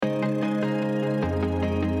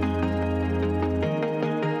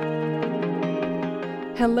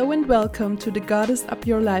Hello and welcome to the Goddess Up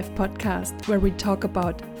Your Life podcast, where we talk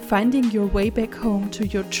about finding your way back home to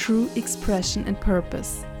your true expression and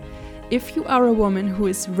purpose. If you are a woman who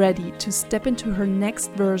is ready to step into her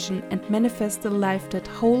next version and manifest a life that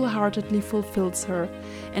wholeheartedly fulfills her,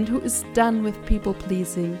 and who is done with people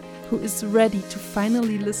pleasing, who is ready to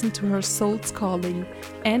finally listen to her soul's calling,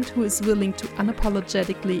 and who is willing to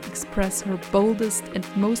unapologetically express her boldest and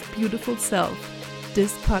most beautiful self,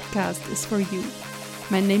 this podcast is for you.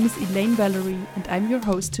 My name is Elaine Valerie and I'm your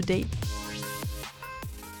host today.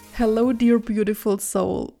 Hello dear beautiful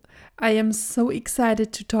soul. I am so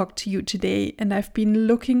excited to talk to you today, and I've been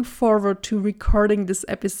looking forward to recording this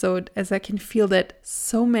episode as I can feel that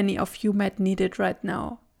so many of you might need it right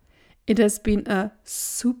now. It has been a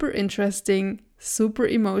super interesting, super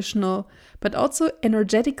emotional, but also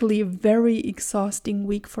energetically very exhausting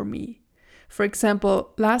week for me. For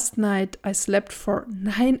example, last night I slept for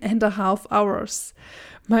 9.5 hours.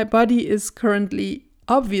 My body is currently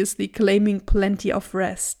obviously claiming plenty of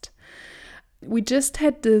rest. We just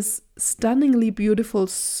had this stunningly beautiful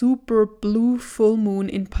super blue full moon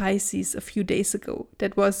in Pisces a few days ago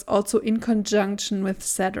that was also in conjunction with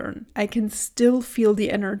Saturn. I can still feel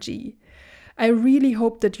the energy. I really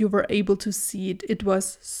hope that you were able to see it. It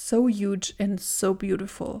was so huge and so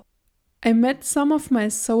beautiful. I met some of my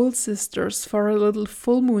soul sisters for a little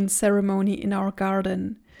full moon ceremony in our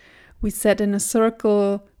garden. We sat in a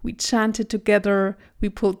circle, we chanted together, we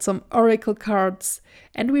pulled some oracle cards,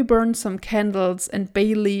 and we burned some candles and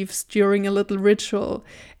bay leaves during a little ritual,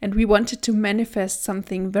 and we wanted to manifest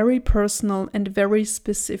something very personal and very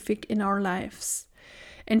specific in our lives.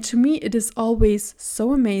 And to me, it is always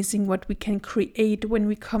so amazing what we can create when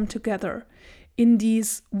we come together. In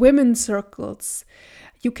these women circles,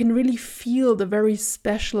 you can really feel the very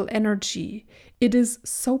special energy. It is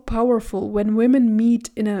so powerful when women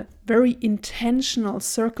meet in a very intentional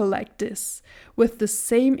circle like this, with the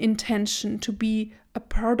same intention to be a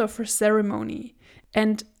part of a ceremony.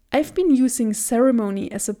 And I've been using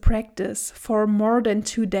ceremony as a practice for more than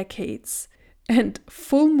 2 decades. And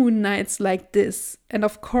full moon nights like this, and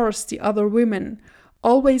of course the other women,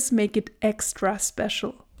 always make it extra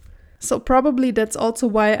special. So probably that's also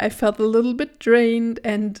why I felt a little bit drained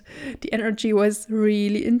and the energy was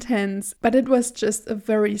really intense, but it was just a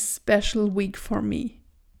very special week for me.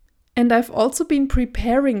 And I've also been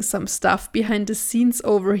preparing some stuff behind the scenes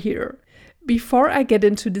over here. Before I get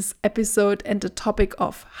into this episode and the topic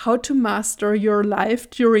of how to master your life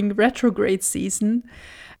during retrograde season,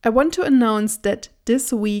 I want to announce that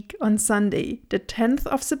this week on Sunday, the 10th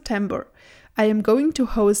of September, I am going to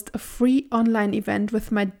host a free online event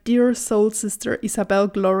with my dear soul sister Isabel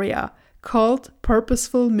Gloria called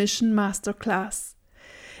Purposeful Mission Masterclass.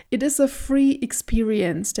 It is a free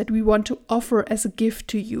experience that we want to offer as a gift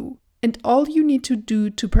to you. And all you need to do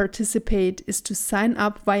to participate is to sign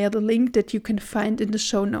up via the link that you can find in the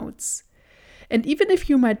show notes. And even if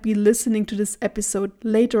you might be listening to this episode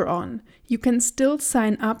later on, you can still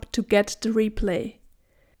sign up to get the replay.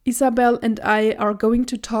 Isabel and I are going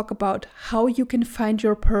to talk about how you can find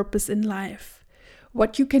your purpose in life,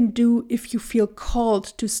 what you can do if you feel called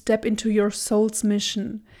to step into your soul's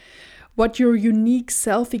mission, what your unique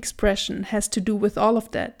self-expression has to do with all of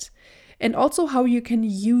that, and also how you can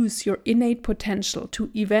use your innate potential to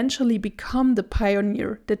eventually become the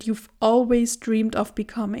pioneer that you've always dreamed of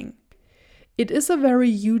becoming. It is a very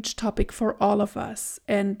huge topic for all of us,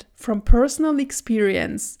 and from personal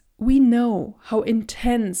experience, we know how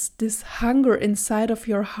intense this hunger inside of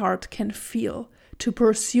your heart can feel to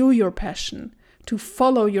pursue your passion, to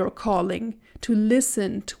follow your calling, to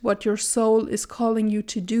listen to what your soul is calling you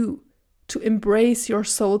to do, to embrace your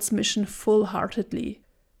soul's mission full-heartedly.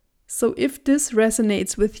 So if this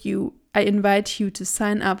resonates with you, I invite you to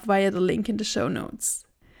sign up via the link in the show notes.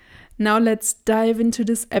 Now let's dive into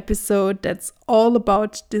this episode that's all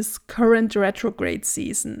about this current retrograde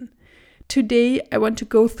season. Today, I want to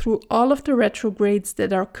go through all of the retrogrades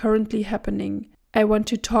that are currently happening. I want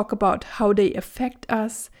to talk about how they affect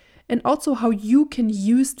us and also how you can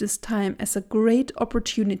use this time as a great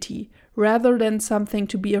opportunity rather than something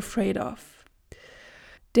to be afraid of.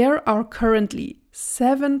 There are currently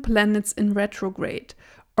 7 planets in retrograde,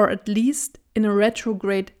 or at least in a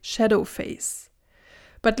retrograde shadow phase.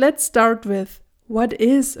 But let's start with, what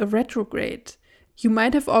is a retrograde? You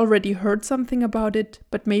might have already heard something about it,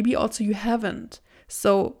 but maybe also you haven't.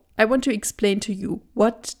 So I want to explain to you,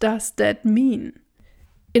 what does that mean?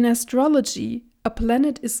 In astrology, a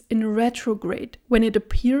planet is in retrograde when it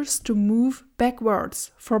appears to move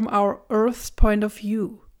backwards from our Earth's point of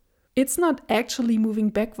view. It's not actually moving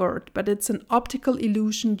backward, but it's an optical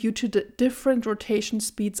illusion due to the different rotation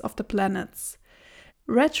speeds of the planets.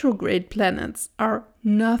 retrograde planets are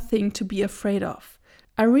nothing to be afraid of.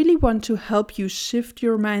 I really want to help you shift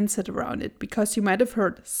your mindset around it because you might have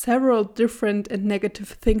heard several different and negative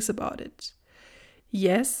things about it.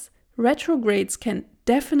 Yes, retrogrades can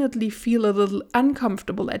definitely feel a little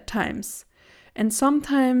uncomfortable at times. And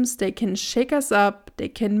sometimes they can shake us up, they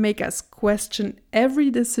can make us question every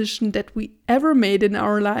decision that we ever made in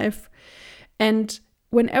our life. And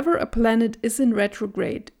whenever a planet is in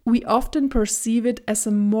retrograde, we often perceive it as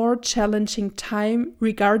a more challenging time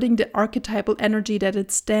regarding the archetypal energy that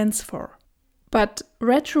it stands for. But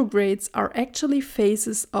retrogrades are actually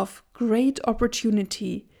phases of great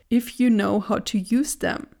opportunity if you know how to use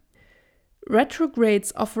them.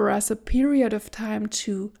 Retrogrades offer us a period of time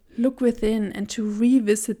to look within and to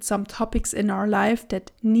revisit some topics in our life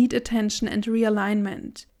that need attention and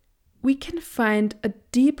realignment. We can find a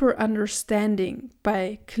deeper understanding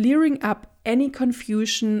by clearing up any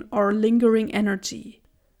confusion or lingering energy.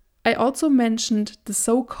 I also mentioned the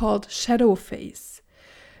so-called shadow phase.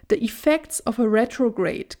 The effects of a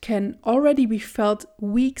retrograde can already be felt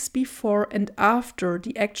weeks before and after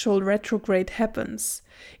the actual retrograde happens.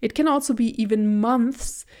 It can also be even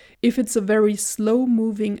months if it's a very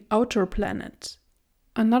slow-moving outer planet.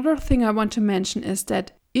 Another thing I want to mention is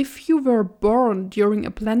that if you were born during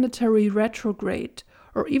a planetary retrograde,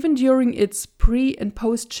 or even during its pre- and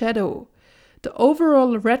post-shadow, the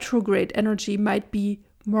overall retrograde energy might be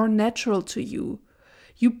more natural to you.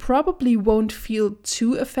 You probably won't feel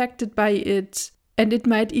too affected by it, and it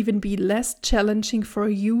might even be less challenging for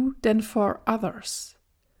you than for others.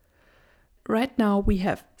 Right now we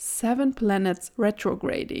have 7 planets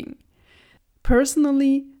retrograding.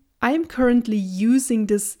 Personally, I am currently using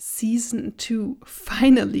this season to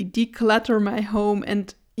finally declutter my home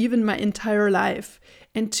and even my entire life,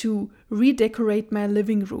 and to redecorate my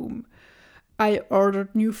living room. I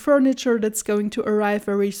ordered new furniture that's going to arrive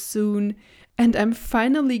very soon, and I'm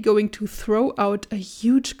finally going to throw out a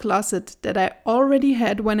huge closet that I already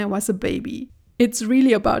had when I was a baby. It's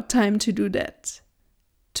really about time to do that.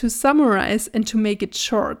 To summarize and to make it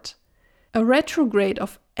short, a retrograde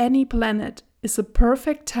of any planet is a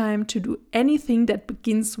perfect time to do anything that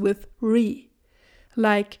begins with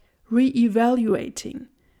like re-evaluating,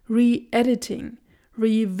 re-editing,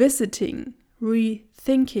 revisiting,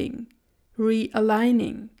 rethinking,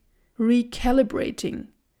 realigning, recalibrating,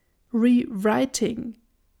 rewriting,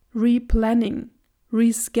 replanning,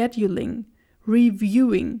 rescheduling,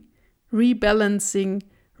 reviewing, rebalancing,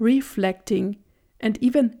 reflecting, and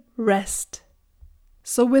even rest.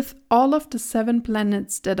 So with all of the 7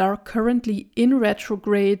 planets that are currently in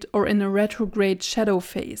retrograde or in a retrograde shadow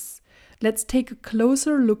phase, let's take a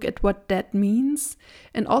closer look at what that means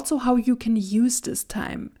and also how you can use this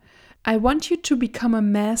time. I want you to become a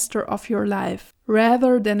master of your life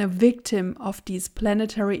rather than a victim of these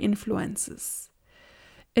planetary influences.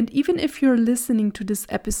 And even if you're listening to this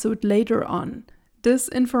episode later on, this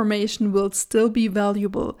information will still be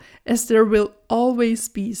valuable, as there will always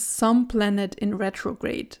be some planet in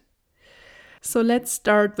retrograde. So let's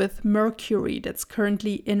start with Mercury, that's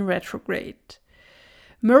currently in retrograde.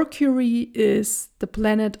 Mercury is the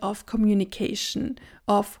planet of communication,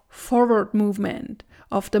 of forward movement,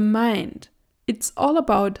 of the mind. It's all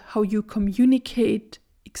about how you communicate,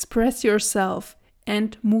 express yourself,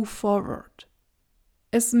 and move forward.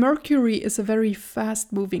 As Mercury is a very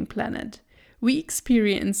fast-moving planet, we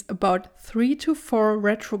experience about 3 to 4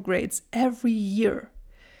 retrogrades every year.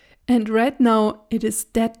 And right now, it is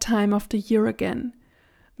that time of the year again.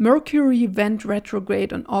 Mercury went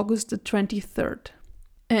retrograde on August the 23rd.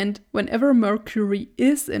 And whenever Mercury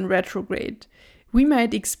is in retrograde, we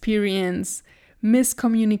might experience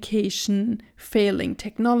miscommunication, failing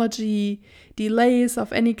technology, delays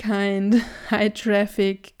of any kind, high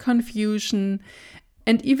traffic, confusion,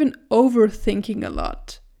 and even overthinking a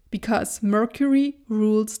lot, because Mercury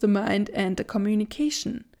rules the mind and the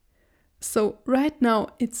communication. So right now,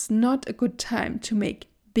 it's not a good time to make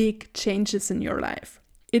big changes in your life.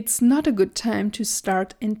 It's not a good time to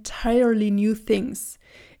start entirely new things.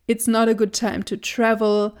 It's not a good time to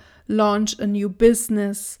travel, launch a new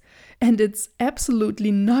business, and it's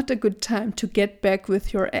absolutely not a good time to get back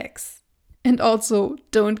with your ex. And also,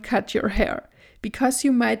 don't cut your hair, because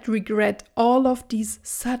you might regret all of these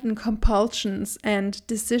sudden compulsions and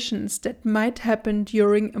decisions that might happen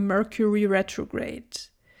during a Mercury retrograde.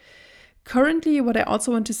 Currently, what I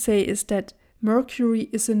also want to say is that Mercury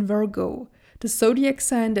is in Virgo, the zodiac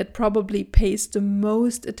sign that probably pays the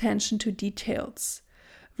most attention to details.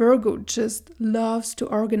 Virgo just loves to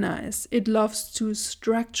organize, it loves to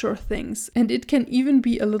structure things, and it can even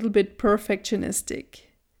be a little bit perfectionistic.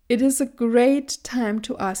 It is a great time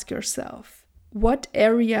to ask yourself, What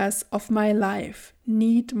areas of my life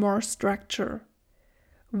need more structure?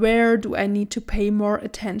 Where do I need to pay more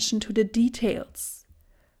attention to the details?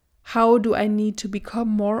 How do I need to become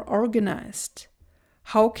more organized?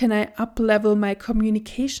 How can I up-level my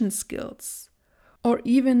communication skills? Or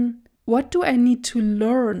even, what do I need to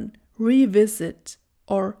learn, revisit,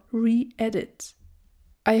 or re-edit?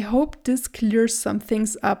 I hope this clears some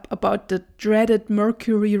things up about the dreaded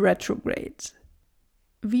Mercury retrograde.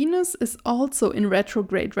 Venus is also in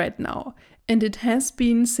retrograde right now, and it has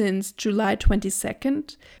been since July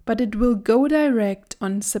 22nd, but it will go direct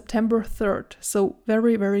on September 3rd, so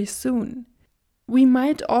very, very soon. We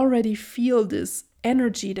might already feel this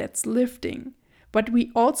energy that's lifting, but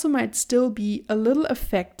we also might still be a little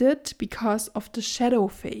affected because of the shadow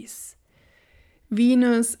phase.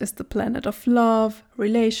 Venus is the planet of love,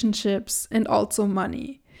 relationships, and also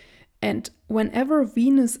money. And whenever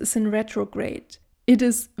Venus is in retrograde, it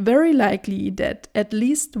is very likely that at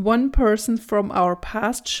least one person from our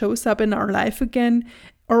past shows up in our life again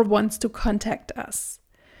or wants to contact us.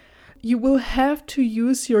 You will have to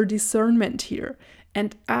use your discernment here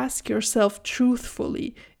and ask yourself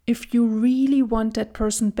truthfully if you really want that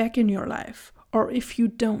person back in your life or if you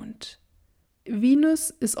don't.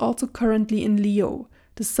 Venus is also currently in Leo,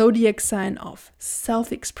 the zodiac sign of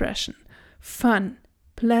self-expression, fun,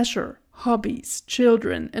 pleasure, hobbies,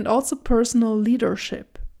 children, and also personal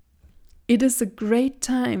leadership. It is a great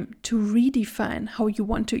time to redefine how you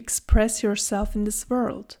want to express yourself in this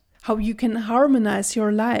world, how you can harmonize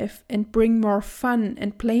your life and bring more fun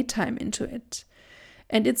and playtime into it.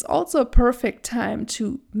 And it's also a perfect time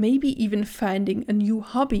to maybe even finding a new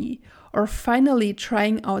hobby or finally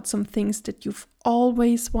trying out some things that you've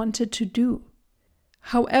always wanted to do.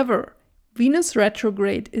 However, Venus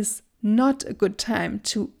retrograde is not a good time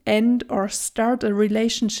to end or start a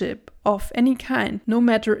relationship of any kind, no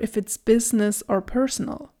matter if it's business or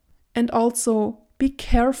personal. And also, be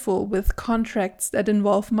careful with contracts that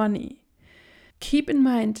involve money. Keep in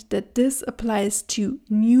mind that this applies to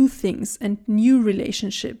new things and new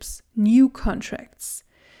relationships, new contracts.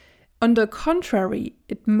 On the contrary,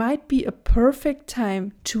 it might be a perfect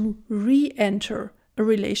time to re-enter a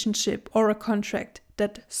relationship or a contract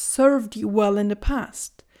that served you well in the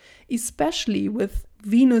past, especially with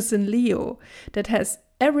Venus in Leo, that has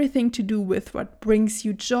everything to do with what brings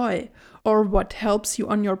you joy or what helps you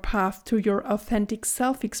on your path to your authentic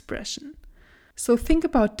self-expression. So think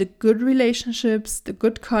about the good relationships, the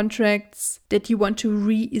good contracts that you want to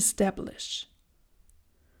re-establish.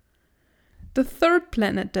 The third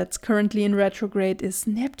planet that's currently in retrograde is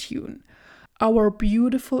Neptune, our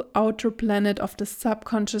beautiful outer planet of the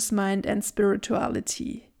subconscious mind and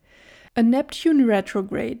spirituality. A Neptune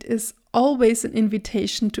retrograde is always an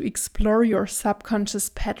invitation to explore your subconscious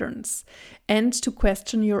patterns and to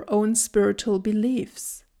question your own spiritual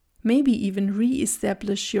beliefs. Maybe even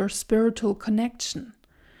re-establish your spiritual connection.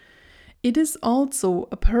 It is also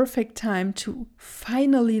a perfect time to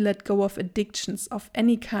finally let go of addictions of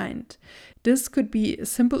any kind. This could be a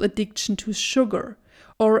simple addiction to sugar,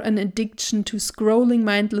 or an addiction to scrolling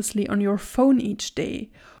mindlessly on your phone each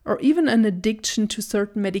day, or even an addiction to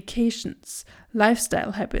certain medications,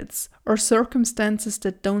 lifestyle habits, or circumstances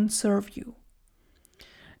that don't serve you.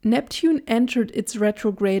 Neptune entered its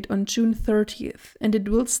retrograde on June 30th, and it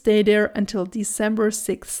will stay there until December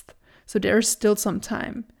 6th, so there's still some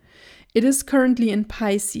time. It is currently in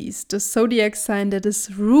Pisces, the zodiac sign that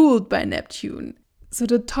is ruled by Neptune. So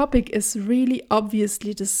the topic is really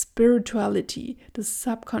obviously the spirituality, the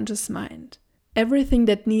subconscious mind. Everything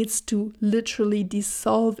that needs to literally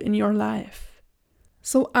dissolve in your life.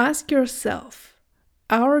 So ask yourself,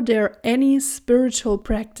 are there any spiritual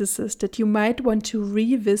practices that you might want to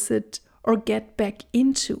revisit or get back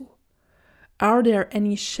into? Are there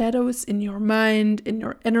any shadows in your mind, in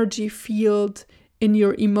your energy field, in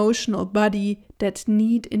your emotional body that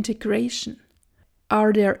need integration?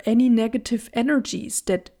 Are there any negative energies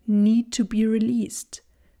that need to be released?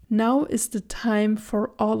 Now is the time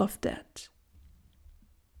for all of that.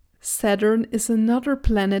 Saturn is another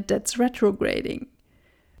planet that's retrograding.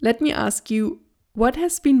 Let me ask you, what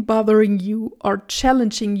has been bothering you or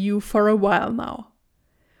challenging you for a while now?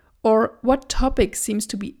 Or what topic seems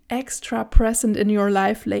to be extra present in your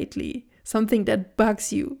life lately? Something that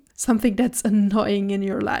bugs you, something that's annoying in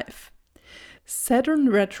your life. Saturn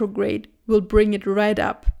retrograde will bring it right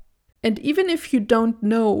up. And even if you don't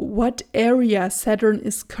know what area Saturn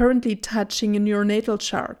is currently touching in your natal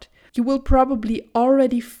chart, you will probably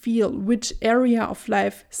already feel which area of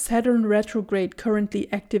life Saturn retrograde currently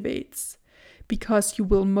activates, because you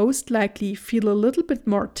will most likely feel a little bit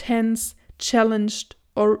more tense, challenged,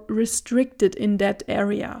 or restricted in that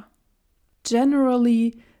area.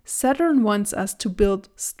 Generally, Saturn wants us to build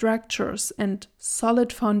structures and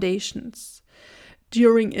solid foundations.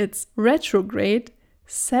 During its retrograde,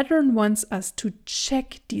 Saturn wants us to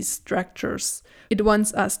check these structures. It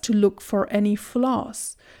wants us to look for any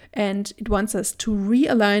flaws, and it wants us to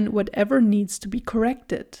realign whatever needs to be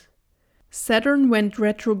corrected. Saturn went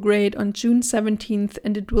retrograde on June 17th,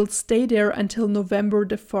 and it will stay there until November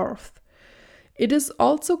the 4th. It is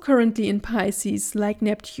also currently in Pisces, like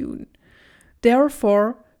Neptune.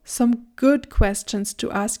 Therefore, some good questions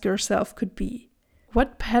to ask yourself could be: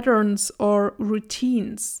 what patterns or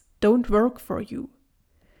routines don't work for you?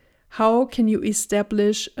 How can you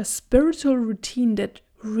establish a spiritual routine that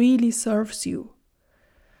really serves you?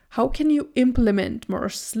 How can you implement more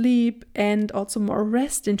sleep and also more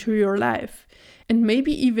rest into your life? And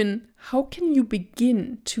maybe even, how can you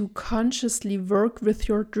begin to consciously work with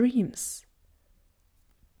your dreams?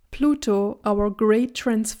 Pluto, our great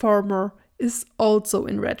transformer, is also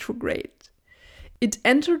in retrograde. It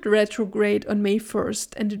entered retrograde on May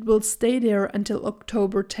 1st, and it will stay there until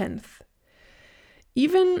October 10th.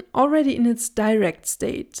 Even already in its direct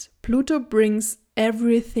state, Pluto brings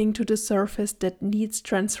everything to the surface that needs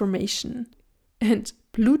transformation. And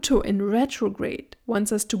Pluto in retrograde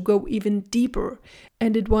wants us to go even deeper,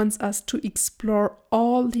 and it wants us to explore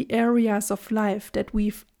all the areas of life that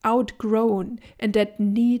we've outgrown and that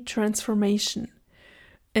need transformation.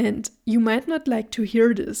 And you might not like to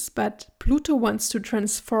hear this, but Pluto wants to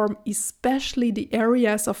transform especially the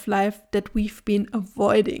areas of life that we've been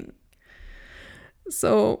avoiding.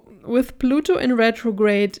 So, with Pluto in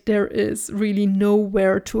retrograde, there is really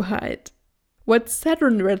nowhere to hide. What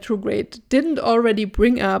Saturn retrograde didn't already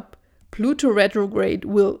bring up, Pluto retrograde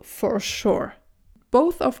will for sure.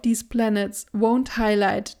 Both of these planets won't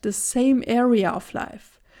highlight the same area of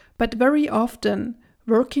life, but very often,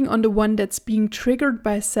 working on the one that's being triggered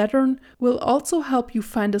by Saturn will also help you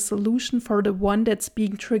find a solution for the one that's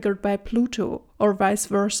being triggered by Pluto, or vice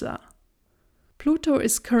versa. Pluto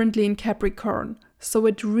is currently in Capricorn, so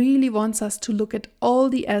it really wants us to look at all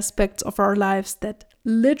the aspects of our lives that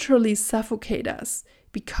literally suffocate us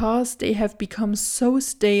because they have become so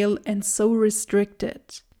stale and so restricted.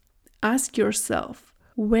 Ask yourself,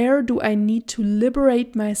 where do I need to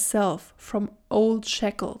liberate myself from old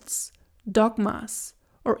shackles, dogmas,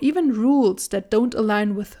 or even rules that don't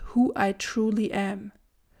align with who I truly am?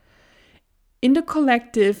 In the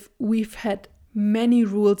collective, we've had many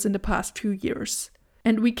rules in the past few years,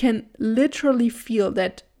 and we can literally feel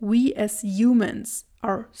that we as humans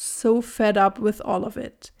are so fed up with all of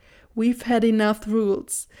it. We've had enough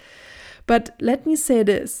rules. But let me say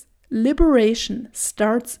this, liberation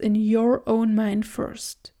starts in your own mind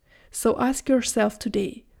first. So ask yourself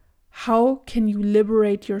today, how can you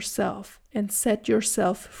liberate yourself and set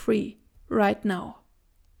yourself free right now?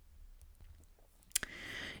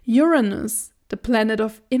 Uranus, the planet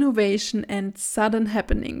of innovation and sudden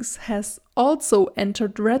happenings, has also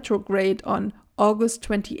entered retrograde on August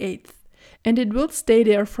 28th, and it will stay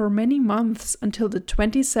there for many months until the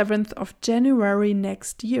 27th of January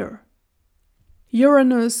next year.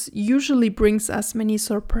 Uranus usually brings us many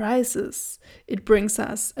surprises. It brings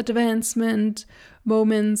us advancement,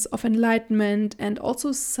 moments of enlightenment, and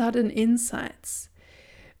also sudden insights.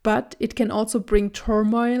 But it can also bring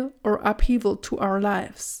turmoil or upheaval to our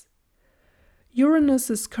lives. Uranus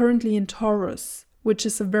is currently in Taurus, which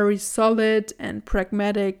is a very solid and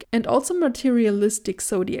pragmatic and also materialistic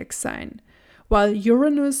zodiac sign, while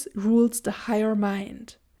Uranus rules the higher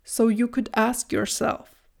mind. So you could ask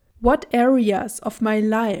yourself, what areas of my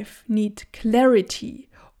life need clarity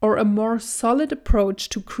or a more solid approach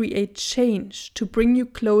to create change to bring you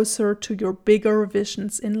closer to your bigger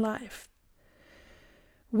visions in life?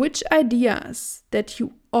 Which ideas that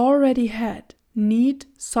you already had need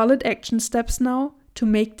solid action steps now to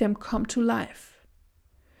make them come to life?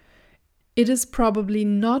 It is probably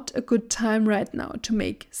not a good time right now to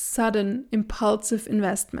make sudden, impulsive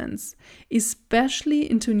investments, especially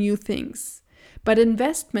into new things. But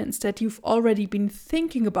investments that you've already been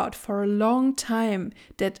thinking about for a long time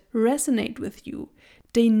that resonate with you,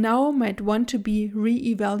 they now might want to be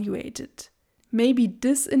re-evaluated. Maybe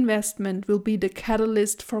this investment will be the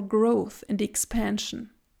catalyst for growth and expansion.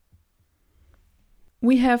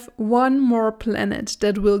 We have one more planet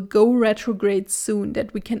that will go retrograde soon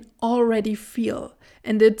that we can already feel,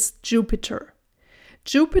 and it's Jupiter.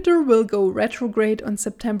 Jupiter will go retrograde on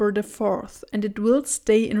September the 4th, and it will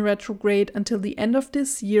stay in retrograde until the end of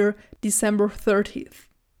this year, December 30th.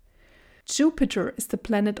 Jupiter is the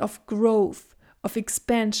planet of growth, of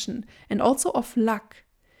expansion, and also of luck.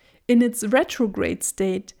 In its retrograde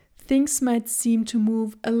state, things might seem to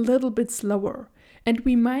move a little bit slower, And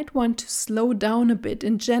we might want to slow down a bit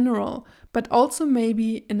in general, but also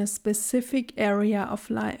maybe in a specific area of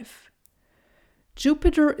life.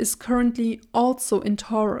 Jupiter is currently also in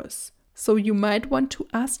Taurus, so you might want to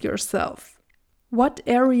ask yourself, what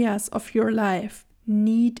areas of your life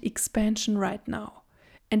need expansion right now?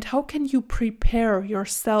 And how can you prepare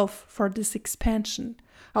yourself for this expansion?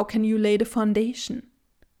 How can you lay the foundation?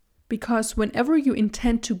 Because whenever you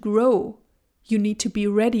intend to grow, you need to be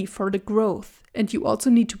ready for the growth, and you also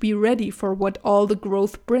need to be ready for what all the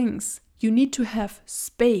growth brings. You need to have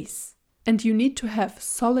space, and you need to have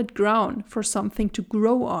solid ground for something to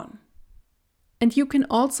grow on. And you can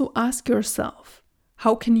also ask yourself,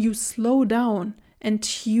 how can you slow down and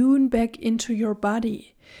tune back into your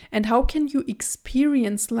body? And how can you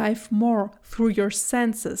experience life more through your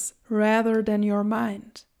senses rather than your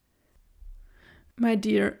mind? My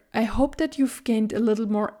dear, I hope that you've gained a little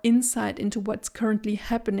more insight into what's currently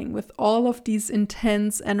happening with all of these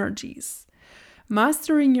intense energies.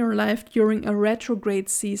 Mastering your life during a retrograde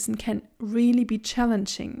season can really be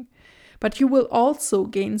challenging, but you will also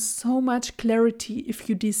gain so much clarity if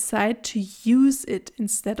you decide to use it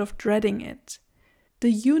instead of dreading it.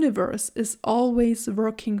 The universe is always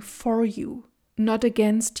working for you, not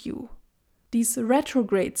against you. These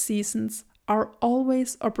retrograde seasons are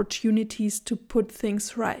always opportunities to put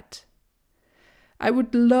things right. I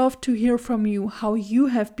would love to hear from you how you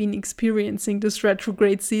have been experiencing this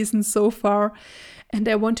retrograde season so far, and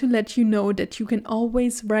I want to let you know that you can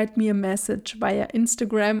always write me a message via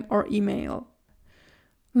Instagram or email.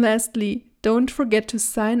 Lastly, don't forget to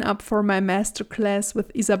sign up for my masterclass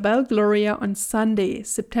with Isabel Gloria on Sunday,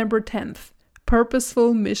 September 10th,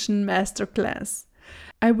 Purposeful Mission Masterclass.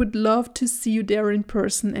 I would love to see you there in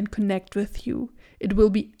person and connect with you. It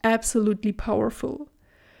will be absolutely powerful.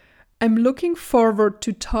 I'm looking forward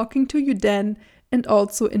to talking to you then and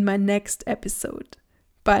also in my next episode.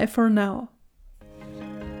 Bye for now.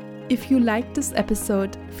 If you liked this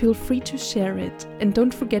episode, feel free to share it and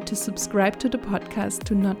don't forget to subscribe to the podcast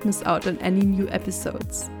to not miss out on any new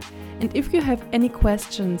episodes. And if you have any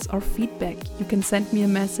questions or feedback, you can send me a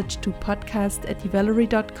message to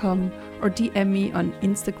podcast@valerie.com or DM me on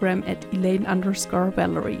Instagram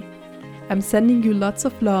 @Elaine_Valerie. I'm sending you lots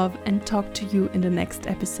of love and talk to you in the next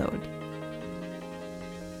episode.